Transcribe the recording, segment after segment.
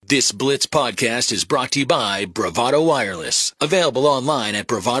This Blitz podcast is brought to you by Bravado Wireless. Available online at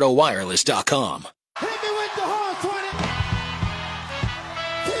bravadowireless.com. Hit me with the horn, 20.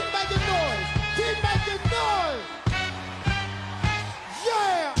 Keep making noise. Keep making noise.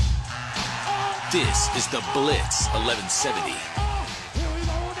 Yeah. This is the Blitz 1170. Here we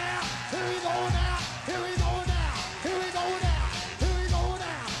go now. Here we go now. Here we go now. Here we go now. Here we go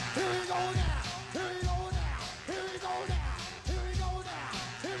now. Here we go now. Here we go now. Here we go now. Here we go now.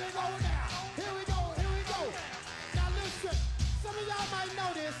 Here we go now. Here we go. Here we go. Now listen. Some of y'all might know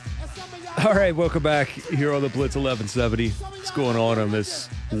this, and some of y'all. All right, welcome back here on the Blitz 1170. What's going on this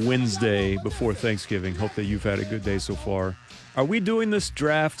Wednesday before Thanksgiving? Hope that you've had a good day so far. Are we doing this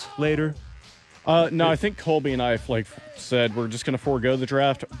draft later? No, I think Colby and I said we're just going to forego the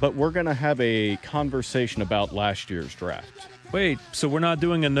draft, but we're going to have a conversation about last year's draft. Wait, so we're not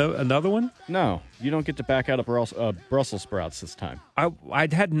doing another one? No, you don't get to back out of Brussels sprouts this time. I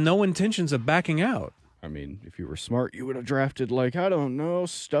had no intentions of backing out. I mean, if you were smart, you would have drafted, I don't know,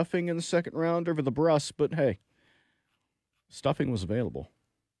 stuffing in the second round over the Bruss, but hey, stuffing was available.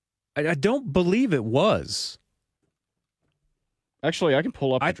 I don't believe it was. Actually, I can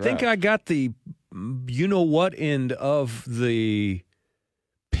pull up the draft. I think I got the you-know-what end of the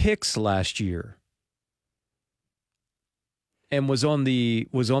picks last year and was on the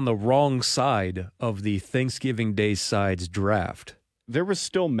wrong side of the Thanksgiving Day sides draft. There was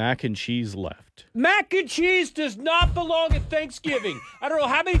still mac and cheese left. Mac and cheese does not belong at Thanksgiving. I don't know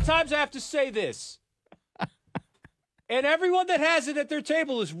how many times I have to say this. And everyone that has it at their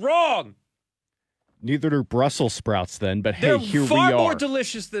table is wrong. Neither do Brussels sprouts then, but hey, They're here we are. far more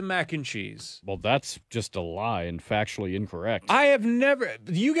delicious than mac and cheese. Well, that's just a lie and factually incorrect. I have never...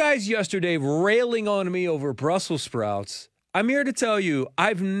 You guys yesterday railing on me over Brussels sprouts. I'm here to tell you,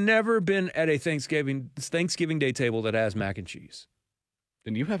 I've never been at a Thanksgiving Day table that has mac and cheese.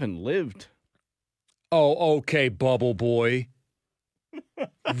 Then you haven't lived. Oh, okay, Bubble Boy.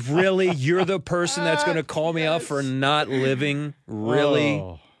 Really? You're the person that's going to call me out for not living? Really?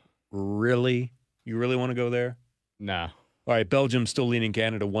 Oh. Really? You really want to go there? Nah. All right, Belgium still leading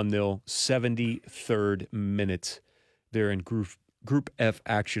Canada 1-0, 73rd minute. They're in Group F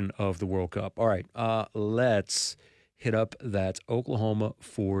action of the World Cup. All right, let's hit up that Oklahoma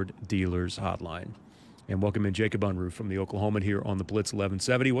Ford Dealers hotline. And welcome in Jacob Unruh from the Oklahoman here on the Blitz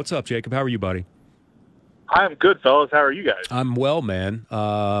 1170. What's up, Jacob? How are you, buddy? I'm good, fellas. How are you guys? I'm well, man.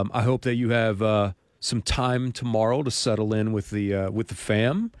 I hope that you have some time tomorrow to settle in with the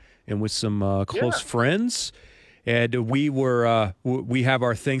fam and with some close friends. And we have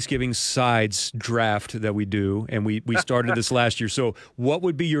our Thanksgiving sides draft that we do, and we started this last year. So what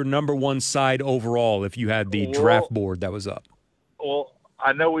would be your number one side overall if you had the draft board that was up? Well,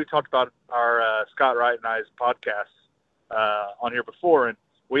 I know we talked about our Scott Wright and I's podcast on here before, and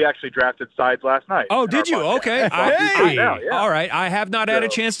we actually drafted sides last night. Oh, did you? Podcast. Okay. All right. I have not had a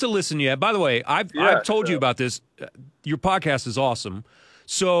chance to listen yet. By the way, I've told you about this. Your podcast is awesome.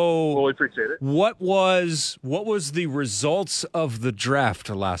 So, well, we appreciate it. What was the results of the draft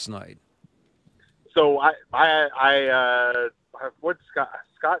last night? So what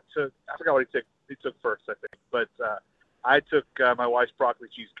Scott took. I forgot what he took. He took first, I think, but I took my wife's broccoli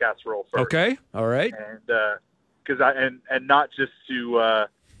cheese casserole first. Okay, all right. And and not just to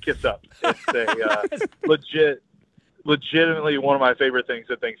kiss up. It's a legitimately one of my favorite things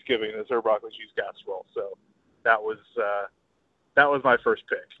at Thanksgiving is her broccoli cheese casserole. So that was my first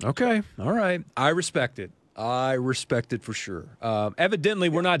pick. Okay, all right. I respect it. For sure. Evidently,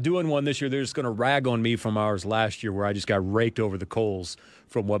 we're not doing one this year. They're just going to rag on me from ours last year where I just got raked over the coals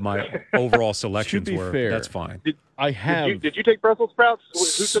from what my overall selections were. Fair. That's fine. Did you take Brussels sprouts?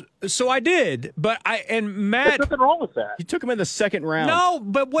 So I did, but Matt. There's nothing wrong with that. You took him in the second round. No,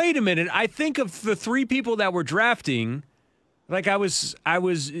 but wait a minute. I think of the three people that were drafting, I was.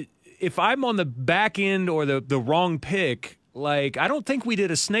 If I'm on the back end or the wrong pick. I don't think we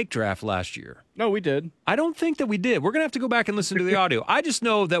did a snake draft last year. No, we did. I don't think that we did. We're going to have to go back and listen to the audio. I just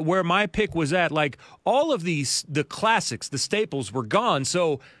know that where my pick was at, all of the classics, the staples were gone.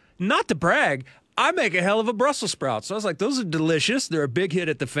 So, not to brag, I make a hell of a Brussels sprout. So I was like, those are delicious. They're a big hit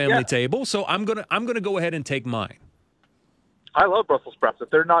at the family table. So I'm gonna go ahead and take mine. I love Brussels sprouts. If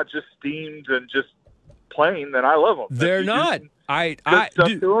they're not just steamed and just plain, then I love them. They're not. I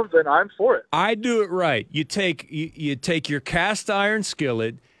do them, then I'm for it. I do it right. You take your cast iron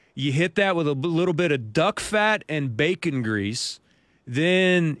skillet, you hit that with a little bit of duck fat and bacon grease,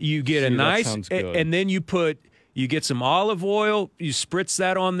 then you get and then you put You get some olive oil, you spritz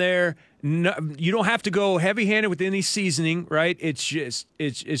that on there. No, you don't have to go heavy-handed with any seasoning, right? It's just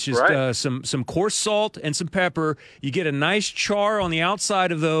Right. some coarse salt and some pepper. You get a nice char on the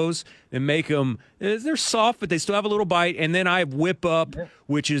outside of those and make them. They're soft, but they still have a little bite. And then I whip up,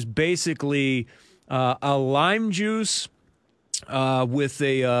 which is basically a lime juice with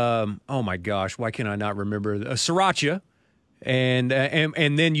a oh my gosh, why can I not remember a sriracha? And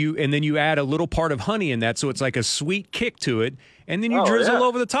then you add a little part of honey in that, so it's like a sweet kick to it, and then you drizzle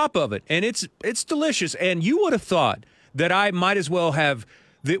over the top of it, and it's delicious. And you would have thought that I might as well have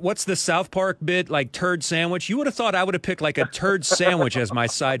what's the South Park bit, like turd sandwich? You would have thought I would have picked like a turd sandwich as my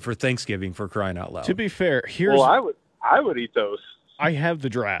side for Thanksgiving, for crying out loud. To be fair, here's I would eat those. I have the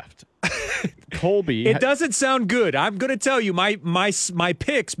draft. Colby. It doesn't sound good. I'm going to tell you, my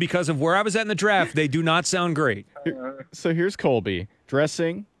picks, because of where I was at in the draft, they do not sound great. So here's Colby.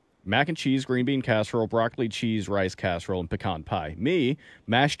 Dressing, mac and cheese, green bean casserole, broccoli, cheese, rice casserole, and pecan pie. Me,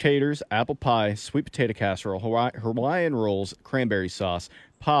 mashed taters, apple pie, sweet potato casserole, Hawaiian rolls, cranberry sauce,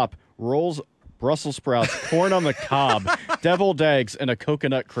 pop, rolls, Brussels sprouts, corn on the cob, deviled eggs, and a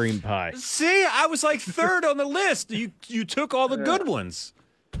coconut cream pie. See, I was like third on the list. You took all the good ones.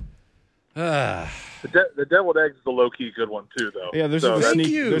 The deviled eggs is a low-key good one, too, though. Yeah, those are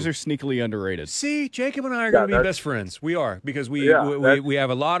sneakily underrated. See, Jacob and I are going to be best friends. We are, because we have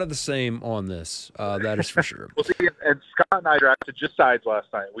a lot of the same on this. That is for sure. Well, see, and Scott and I drafted just sides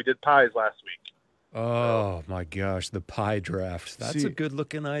last night. We did pies last week. Oh, my gosh, the pie draft. That's a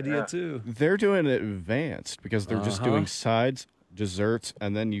good-looking idea, too. They're doing it advanced because they're just doing sides, desserts,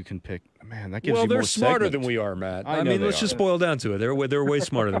 and then you can pick. Man, that gives you more they're smarter segments. than we are, Matt. I mean, know let's just boil down to it. They're way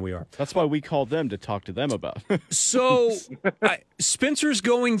smarter than we are. That's why we called them to talk to them about. So, Spencer's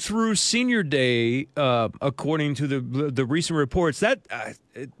going through Senior Day, according to the recent reports. That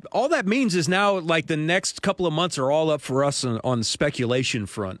all that means is now, like, the next couple of months are all up for us on the speculation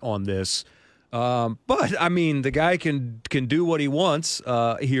front on this. But I mean, the guy can do what he wants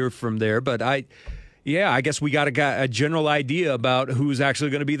here from there. But I guess we got a general idea about who's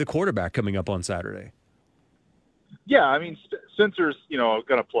actually going to be the quarterback coming up on Saturday. Yeah, I mean, Spencer's going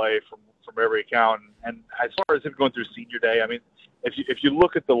to play from every account. And as far as him going through Senior Day, I mean, if you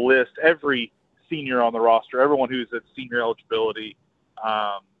look at the list, every senior on the roster, everyone who's at senior eligibility,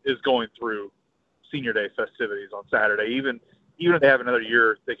 is going through Senior Day festivities on Saturday. Even if they have another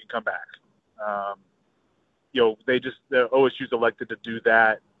year, they can come back. The OSU's elected to do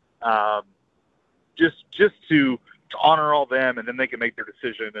that. Just to honor all them, and then they can make their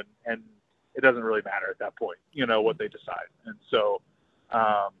decision, and it doesn't really matter at that point, what they decide. And so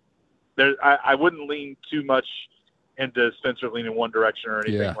I wouldn't lean too much into Spencer leaning one direction or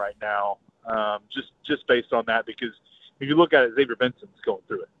anything right now, just based on that, because if you look at it, Xavier Benson's going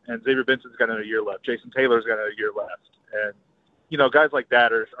through it, and Xavier Benson's got another year left. Jason Taylor's got another year left, and guys like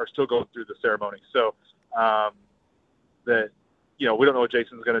that are still going through the ceremony. So we don't know what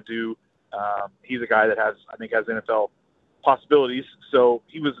Jason's going to do. He's a guy that has NFL possibilities. So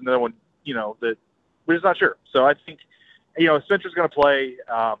he was another one, that we're just not sure. So I think, Spencer's going to play. He's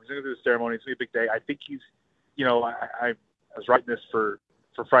going to do the ceremony. It's going to be a big day. I think he's, I was writing this for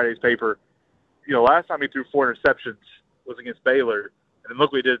Friday's paper. Last time he threw 4 interceptions was against Baylor, and then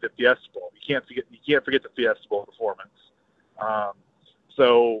look what he did at the Fiesta Bowl. You can't forget the Fiesta Bowl performance.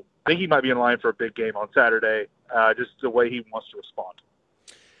 So I think he might be in line for a big game on Saturday, just the way he wants to respond.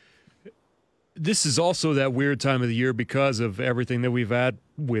 This is also that weird time of the year because of everything that we've had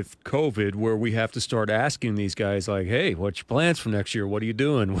with COVID, where we have to start asking these guys, like, hey, what's your plans for next year? What are you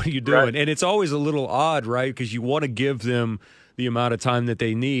doing? What are you doing? Right. And it's always a little odd, right? Because you want to give them the amount of time that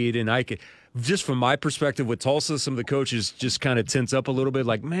they need. And I can, just from my perspective with Tulsa, some of the coaches just kind of tense up a little bit,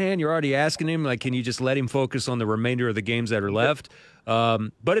 like, man, you're already asking him. Like, can you just let him focus on the remainder of the games that are left?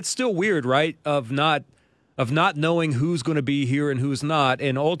 But it's still weird, right, of not knowing who's going to be here and who's not.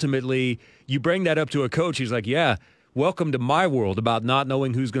 And ultimately, you bring that up to a coach, he's like, yeah, welcome to my world about not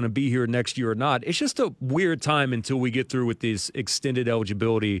knowing who's going to be here next year or not. It's just a weird time until we get through with this extended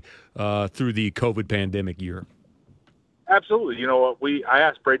eligibility through the COVID pandemic year. Absolutely. I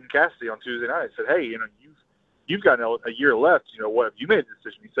asked Braden Cassidy on Tuesday night. I said, hey, you've got a year left. What have you made a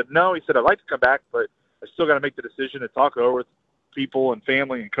decision? He said, no. He said, I'd like to come back, but I still got to make the decision to talk over with people and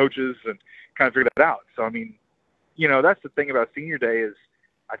family and coaches and kind of figure that out. So, I mean, that's the thing about Senior Day is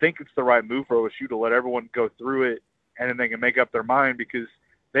I think it's the right move for OSU to let everyone go through it, and then they can make up their mind, because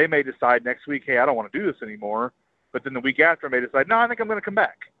they may decide next week, hey, I don't want to do this anymore. But then the week after, they may decide, no, I think I'm going to come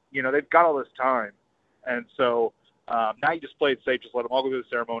back. They've got all this time. And so now you just play it safe, just let them all go through the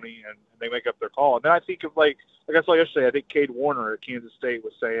ceremony, and they make up their call. And then I think of, like I saw yesterday, I think Cade Warner at Kansas State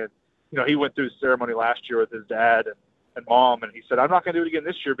was saying, he went through the ceremony last year with his dad and mom, and he said, I'm not going to do it again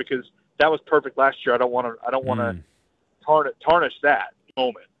this year because that was perfect last year. I don't want to tarnish that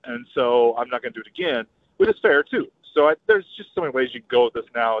moment. And so I'm not going to do it again, which is fair too. So there's just so many ways you can go with this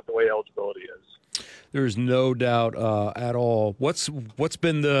now with the way eligibility is. There's no doubt at all. What's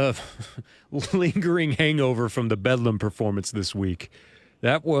been the lingering hangover from the Bedlam performance this week?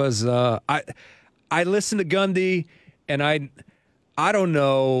 That was I listened to Gundy, and I don't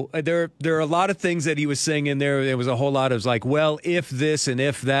know. There are a lot of things that he was saying in there. There was a whole lot of like, well, if this and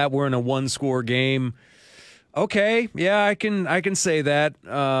if that, we're in a one-score game. Okay, yeah, I can say that.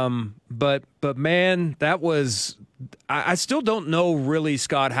 But man, that was. I still don't know really,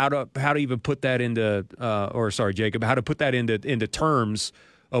 Scott, how to even put that into, Jacob, how to put that into terms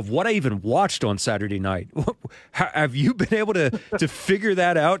of what I even watched on Saturday night. Have you been able to figure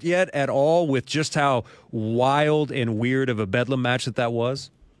that out yet at all with just how wild and weird of a Bedlam match that was?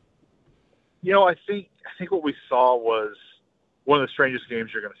 I think what we saw was one of the strangest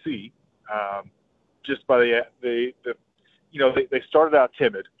games you're going to see. Just by they started out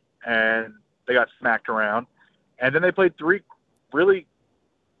timid and they got smacked around. And then they played 3 really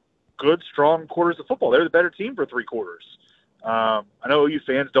good, strong quarters of football. They were the better team for 3 quarters. I know OU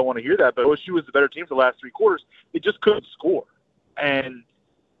fans don't want to hear that, but OSU was the better team for the last 3 quarters. They just couldn't score. And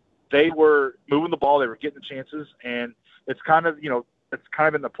they were moving the ball. They were getting the chances. And it's kind of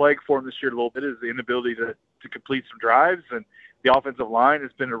been the plague for them this year a little bit, is the inability to complete some drives. And the offensive line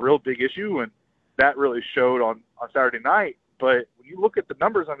has been a real big issue, and that really showed on Saturday night. But when you look at the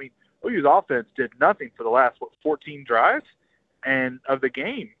numbers, OU's offense did nothing for the last 14 drives, and of the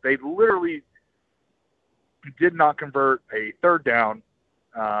game, they literally did not convert a third down.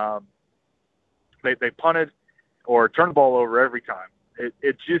 They punted or turned the ball over every time.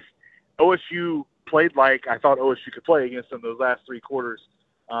 It just OSU played like I thought OSU could play against them those last 3 quarters.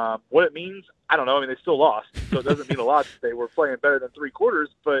 What it means, I don't know. They still lost, so it doesn't mean a lot that they were playing better than 3 quarters.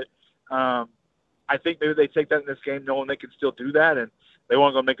 But I think maybe they take that in this game knowing they can still do that, and they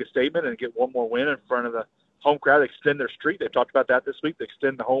want to go make a statement and get one more win in front of the home crowd, extend their streak. They've talked about that this week. They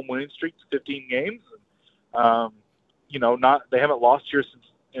extend the home winning streak to 15 games. And, they haven't lost here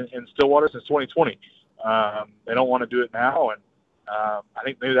in Stillwater since 2020. They don't want to do it now, and I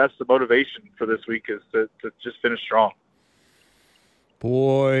think maybe that's the motivation for this week, is to just finish strong.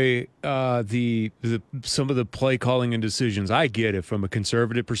 Boy, some of the play calling and decisions, I get it from a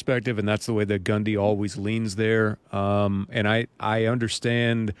conservative perspective, and that's the way that Gundy always leans there. And I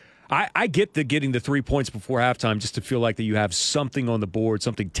understand. I get getting the 3 points before halftime just to feel like that you have something on the board,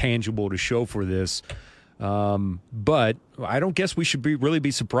 something tangible to show for this. But I don't guess we should really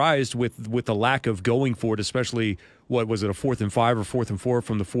be surprised with the lack of going for it, especially, what was it, a 4th and 5 or 4th and 4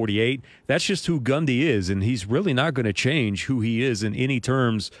 from the 48? That's just who Gundy is, and he's really not going to change who he is in any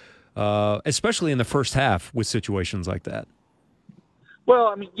terms, especially in the first half with situations like that.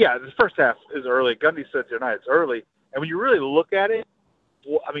 Well, the first half is early. Gundy said tonight it's early. And when you really look at it,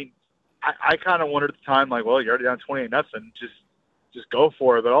 I kind of wondered at the time, like, well, you're already down 28-0, just go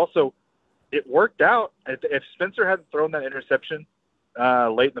for it. But also, it worked out. If Spencer hadn't thrown that interception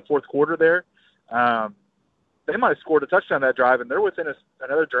late in the 4th quarter there, they might have scored a touchdown that drive, and they're within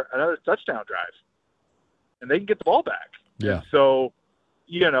another touchdown drive, and they can get the ball back. Yeah. And so,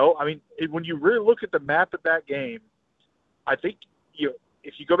 when you really look at the map of that game, I think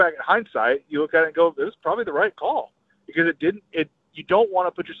if you go back in hindsight, you look at it and go, it was probably the right call, because you don't want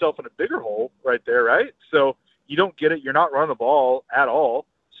to put yourself in a bigger hole right there, right? So you don't get it. You're not running the ball at all.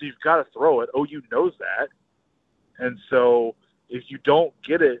 So you've got to throw it. OU knows that. And so if you don't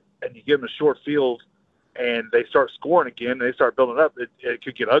get it and you give them a short field and they start scoring again, and they start building up, it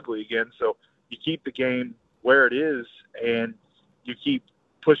could get ugly again. So you keep the game where it is, and you keep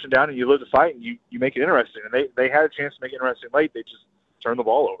pushing down, and you live the fight, and you make it interesting. And they had a chance to make it interesting late. They just turned the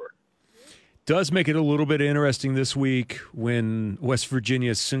ball over. Does make it a little bit interesting this week when West Virginia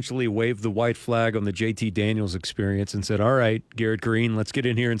essentially waved the white flag on the JT Daniels experience and said, all right, Garrett Green, let's get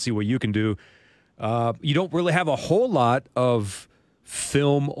in here and see what you can do. You don't really have a whole lot of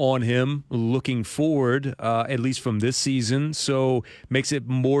film on him looking forward, at least from this season, so makes it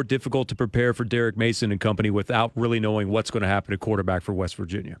more difficult to prepare for Derek Mason and company without really knowing what's going to happen at quarterback for West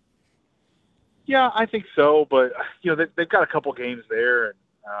Virginia. Yeah, I think so, but they've got a couple games there, and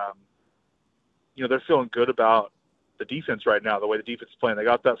they're feeling good about the defense right now, the way the defense is playing. They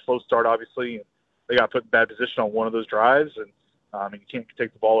got that slow start, obviously, and they got put in bad position on one of those drives, and you can't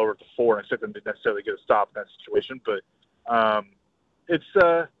take the ball over to 4 and expect them to necessarily get a stop in that situation. But it's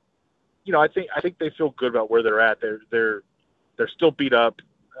I think they feel good about where they're at. They're still beat up,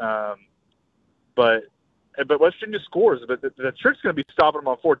 but but West Virginia scores. But the trick's going to be stopping them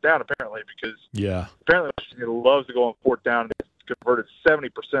on fourth down, apparently, because apparently West Virginia loves to go on fourth down. And they've converted 70%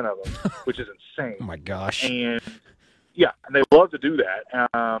 of them, which is insane. Oh my gosh! And and they love to do that.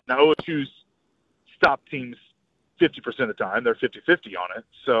 Now OSU's stop teams 50% of the time. They're 50-50 on it.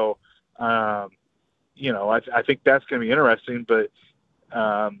 So, I think that's going to be interesting. But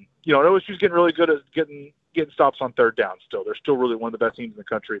OSU's getting really good at getting stops on third down still. They're still really one of the best teams in the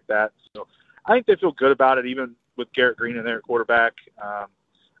country at that. So I think they feel good about it, even with Garrett Green in there at quarterback.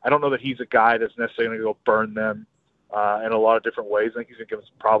 I don't know that he's a guy that's necessarily going to go burn them in a lot of different ways. I think he's going to give them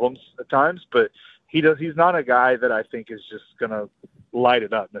some problems at times, but he's not a guy that I think is just going to light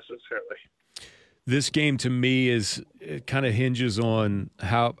it up necessarily. This game to me it kind of hinges on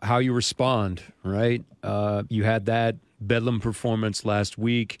how you respond, right? You had that Bedlam performance last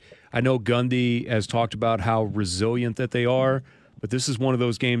week. I know Gundy has talked about how resilient that they are, but this is one of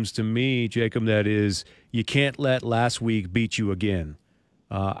those games to me, Jacob, that is you can't let last week beat you again.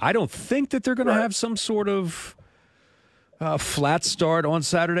 I don't think that they're going to have some sort of flat start on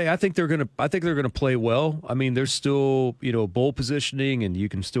Saturday. I think they're going to play well. I mean, there's still bowl positioning, and you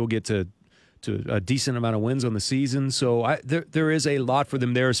can still get to a decent amount of wins on the season. So there is a lot for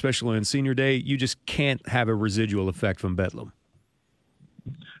them there, especially on Senior Day. You just can't have a residual effect from Bedlam.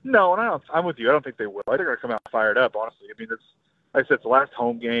 No, and I'm with you. I don't think they will. I think they're going to come out fired up, honestly. I mean, like I said, it's the last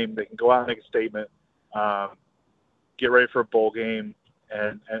home game. They can go out and make a statement, get ready for a bowl game,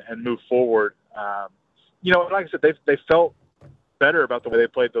 and move forward. Like I said, they felt better about the way they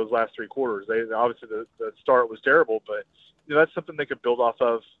played those last three quarters. Obviously the start was terrible, but that's something they could build off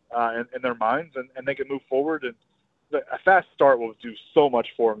of in their minds, and they can move forward. And a fast start will do so much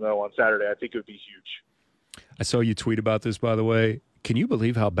for them, though, on Saturday. I think it would be huge. I saw you tweet about this, by the way. Can you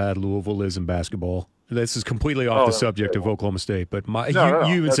believe how bad Louisville is in basketball? This is completely off the subject of Oklahoma State, but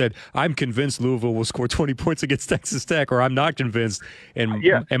you even said, I'm convinced Louisville will score 20 points against Texas Tech, or I'm not convinced. And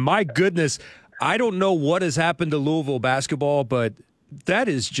my goodness, I don't know what has happened to Louisville basketball, but that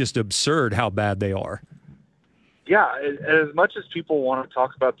is just absurd how bad they are. Yeah, as much as people want to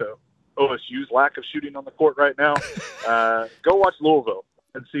talk about the OSU's lack of shooting on the court right now, go watch Louisville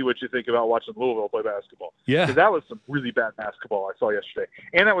and see what you think about watching Louisville play basketball. Yeah. Because that was some really bad basketball I saw yesterday.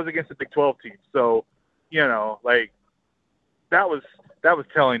 And that was against a Big 12 team. So, that was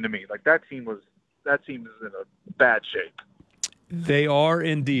telling to me. Like, that team is in a bad shape. They are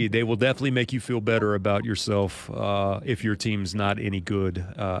indeed. They will definitely make you feel better about yourself if your team's not any good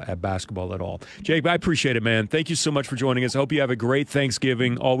at basketball at all. Jake, I appreciate it, man. Thank you so much for joining us. I hope you have a great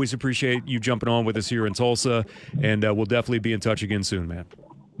Thanksgiving. Always appreciate you jumping on with us here in Tulsa, and we'll definitely be in touch again soon, man.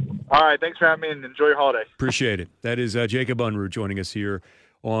 All right. Thanks for having me, and enjoy your holiday. Appreciate it. That is Jacob Unruh joining us here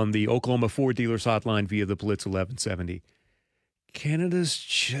on the Oklahoma Ford Dealers Hotline via the Blitz 1170. Canada's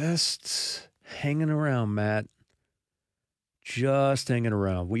just hanging around, Matt. Just hanging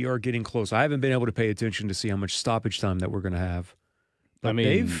around. We are getting close. I haven't been able to pay attention to see how much stoppage time that we're going to have. But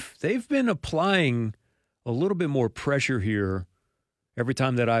they've been applying a little bit more pressure here every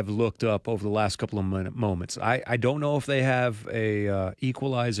time that I've looked up over the last couple of moments. I don't know if they have a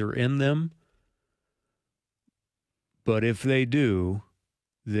equalizer in them, but if they do,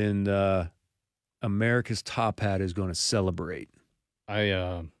 then America's top hat is going to celebrate.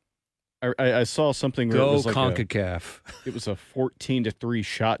 I saw something where Go it was like CONCACAF. It was a 14-3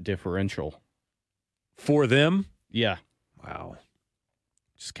 shot differential. For them? Yeah. Wow.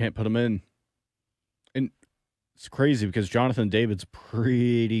 Just can't put them in. And it's crazy because Jonathan David's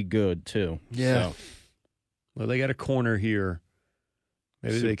pretty good, too. Yeah. So. Well, they got a corner here.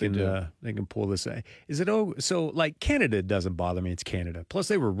 Maybe they can pull this out. So like Canada doesn't bother me. It's Canada. Plus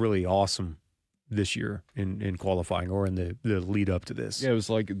they were really awesome this year in qualifying or in the lead up to this. Yeah, it was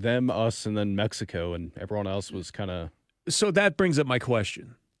like them, us, and then Mexico, and everyone else was kind of... So that brings up my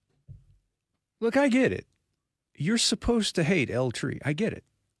question. Look, I get it. You're supposed to hate El Tri. I get it.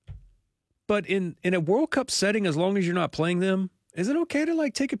 But in a World Cup setting, as long as you're not playing them, is it okay to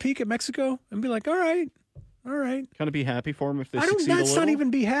like take a peek at Mexico and be like, all right. Kind of be happy for them if they succeed a little? That's not even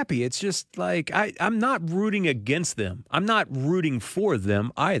be happy. It's just like I'm not rooting against them. I'm not rooting for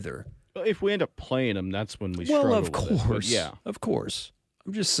them either. Well, if we end up playing them, that's when we struggle. Well, of course. Yeah. Of course.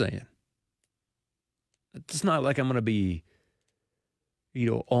 I'm just saying. It's not like I'm going to be,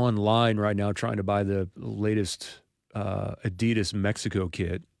 online right now trying to buy the latest Adidas Mexico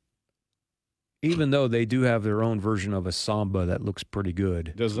kit. Even though they do have their own version of a Samba that looks pretty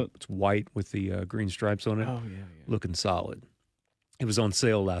good. Does it? It's white with the green stripes on it. Oh, yeah. Looking solid. It was on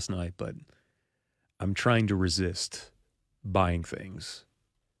sale last night, but I'm trying to resist buying things.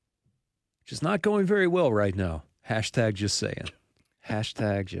 Just not going very well right now. Hashtag just saying.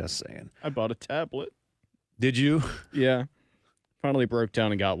 Hashtag just saying. I bought a tablet. Did you? Yeah. Finally broke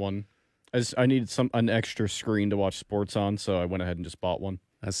down and got one. I needed an extra screen to watch sports on, so I went ahead and just bought one.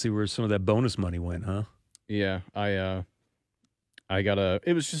 I see where some of that bonus money went, huh? Yeah, I got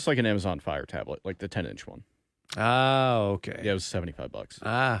it was just like an Amazon Fire tablet, like the 10-inch one. Ah, okay. Yeah, it was $75.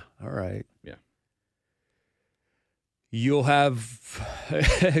 Ah, all right. Yeah. You'll have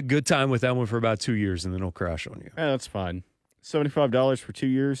a good time with that one for about 2 years, and then it'll crash on you. Yeah, that's fine. $75 for 2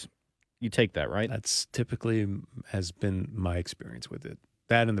 years, you take that, right? That's typically has been my experience with it.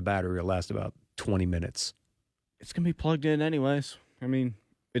 That and the battery will last about 20 minutes. It's going to be plugged in anyways. I mean,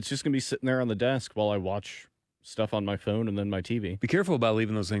 it's just going to be sitting there on the desk while I watch stuff on my phone and then my TV. Be careful about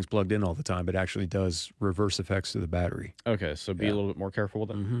leaving those things plugged in all the time. It actually does reverse effects to the battery. Okay, so be a little bit more careful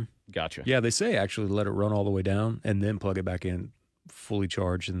with it. Mm-hmm. Gotcha. Yeah, they say actually let it run all the way down and then plug it back in fully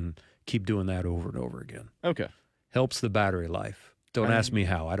charged and keep doing that over and over again. Okay. Helps the battery life. Don't ask me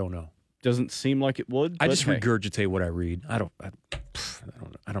how. I don't know. Doesn't seem like it would. I just hey. regurgitate what I read. I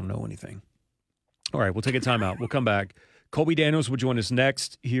don't know anything. All right, we'll take a timeout. We'll come back. Colby Daniels will join us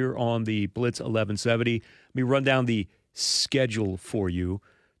next here on the Blitz 1170. Let me run down the schedule for you.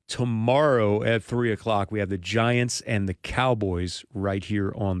 Tomorrow at 3 o'clock, we have the Giants and the Cowboys right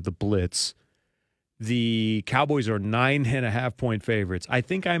here on the Blitz. The Cowboys are 9.5-point favorites. I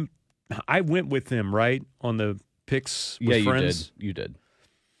think I went with them, right, on the picks with friends. You did.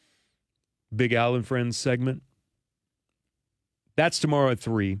 Big Al and Friends segment. That's tomorrow at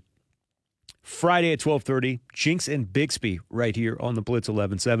 3. Friday at 12:30, Jinx and Bixby right here on the Blitz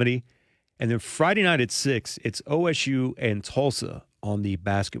 1170. And then Friday night at 6, it's OSU and Tulsa on the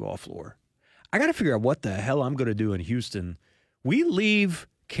basketball floor. I got to figure out what the hell I'm going to do in Houston. We leave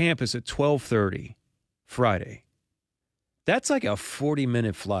campus at 12:30 Friday. That's like a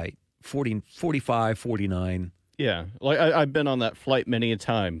 40-minute flight, 45, 49. Yeah, like I've been on that flight many a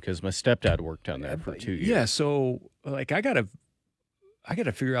time because my stepdad worked down there for 2 years. Yeah, so like I gotta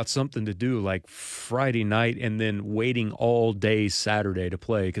figure out something to do like Friday night and then waiting all day Saturday to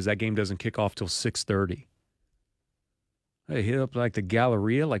play because that game doesn't kick off till 6:30. Hey, hit up like the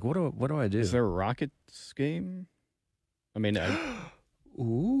Galleria. Like what do I do? Is there a Rockets game? I mean,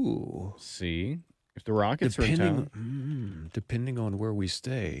 ooh, see if the Rockets are in town. Depending on where we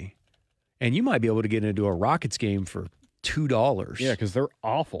stay. And you might be able to get into a Rockets game for $2. Yeah, because they're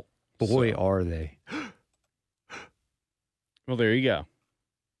awful. Boy, are they. Well, there you go.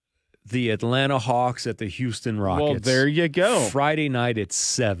 The Atlanta Hawks at the Houston Rockets. Well, there you go. Friday night at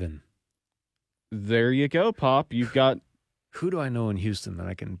 7. There you go, Pop. You've got... Who do I know in Houston that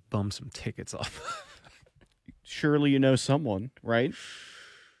I can bum some tickets off? Surely you know someone, right?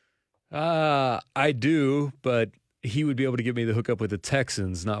 I do, but... He would be able to give me the hookup with the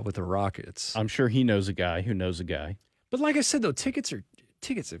Texans, not with the Rockets. I'm sure he knows a guy who knows a guy. But like I said, though, tickets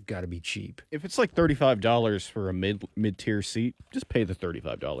have got to be cheap. If it's like $35 for a mid-tier seat, just pay the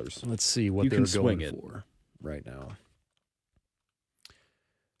 $35. Let's see what they're going for right now.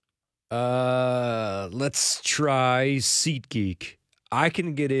 Let's try SeatGeek. I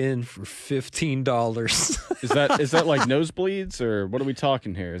can get in for $15. Is that like nosebleeds or what are we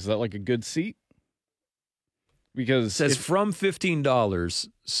talking here? Is that like a good seat? Because it says from $15,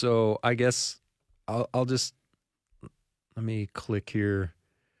 so I guess I'll just let me click here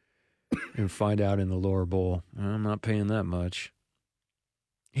and find out in the lower bowl. I'm not paying that much.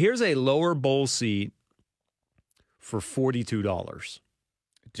 Here's a lower bowl seat for $42.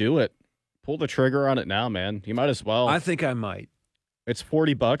 Do it. Pull the trigger on it now, man. You might as well. I think I might. It's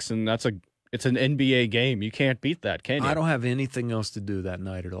 $40, and it's an NBA game. You can't beat that, can you? I don't have anything else to do that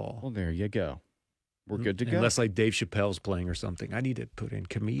night at all. Well, there you go. We're good to go. Unless like Dave Chappelle's playing or something. I need to put in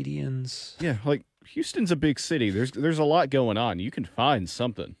comedians. Yeah, like Houston's a big city. There's a lot going on. You can find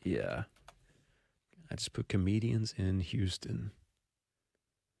something. Yeah. I just put comedians in Houston.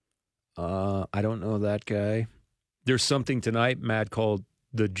 I don't know that guy. There's something tonight, Matt, called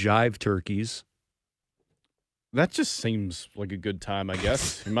the Jive Turkeys. That just seems like a good time, I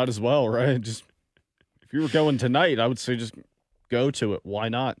guess. You might as well, right? Just if you were going tonight, I would say just go to it. Why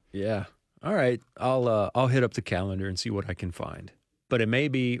not? Yeah. All right, I'll hit up the calendar and see what I can find. But it may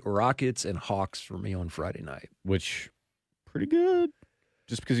be Rockets and Hawks for me on Friday night. Which, pretty good.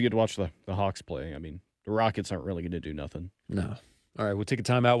 Just because you get to watch the Hawks play. I mean, the Rockets aren't really going to do nothing. No. All right, we'll take a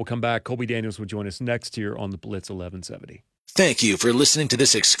timeout. We'll come back. Colby Daniels will join us next here on the Blitz 1170. Thank you for listening to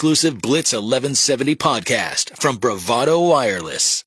this exclusive Blitz 1170 podcast from Bravado Wireless.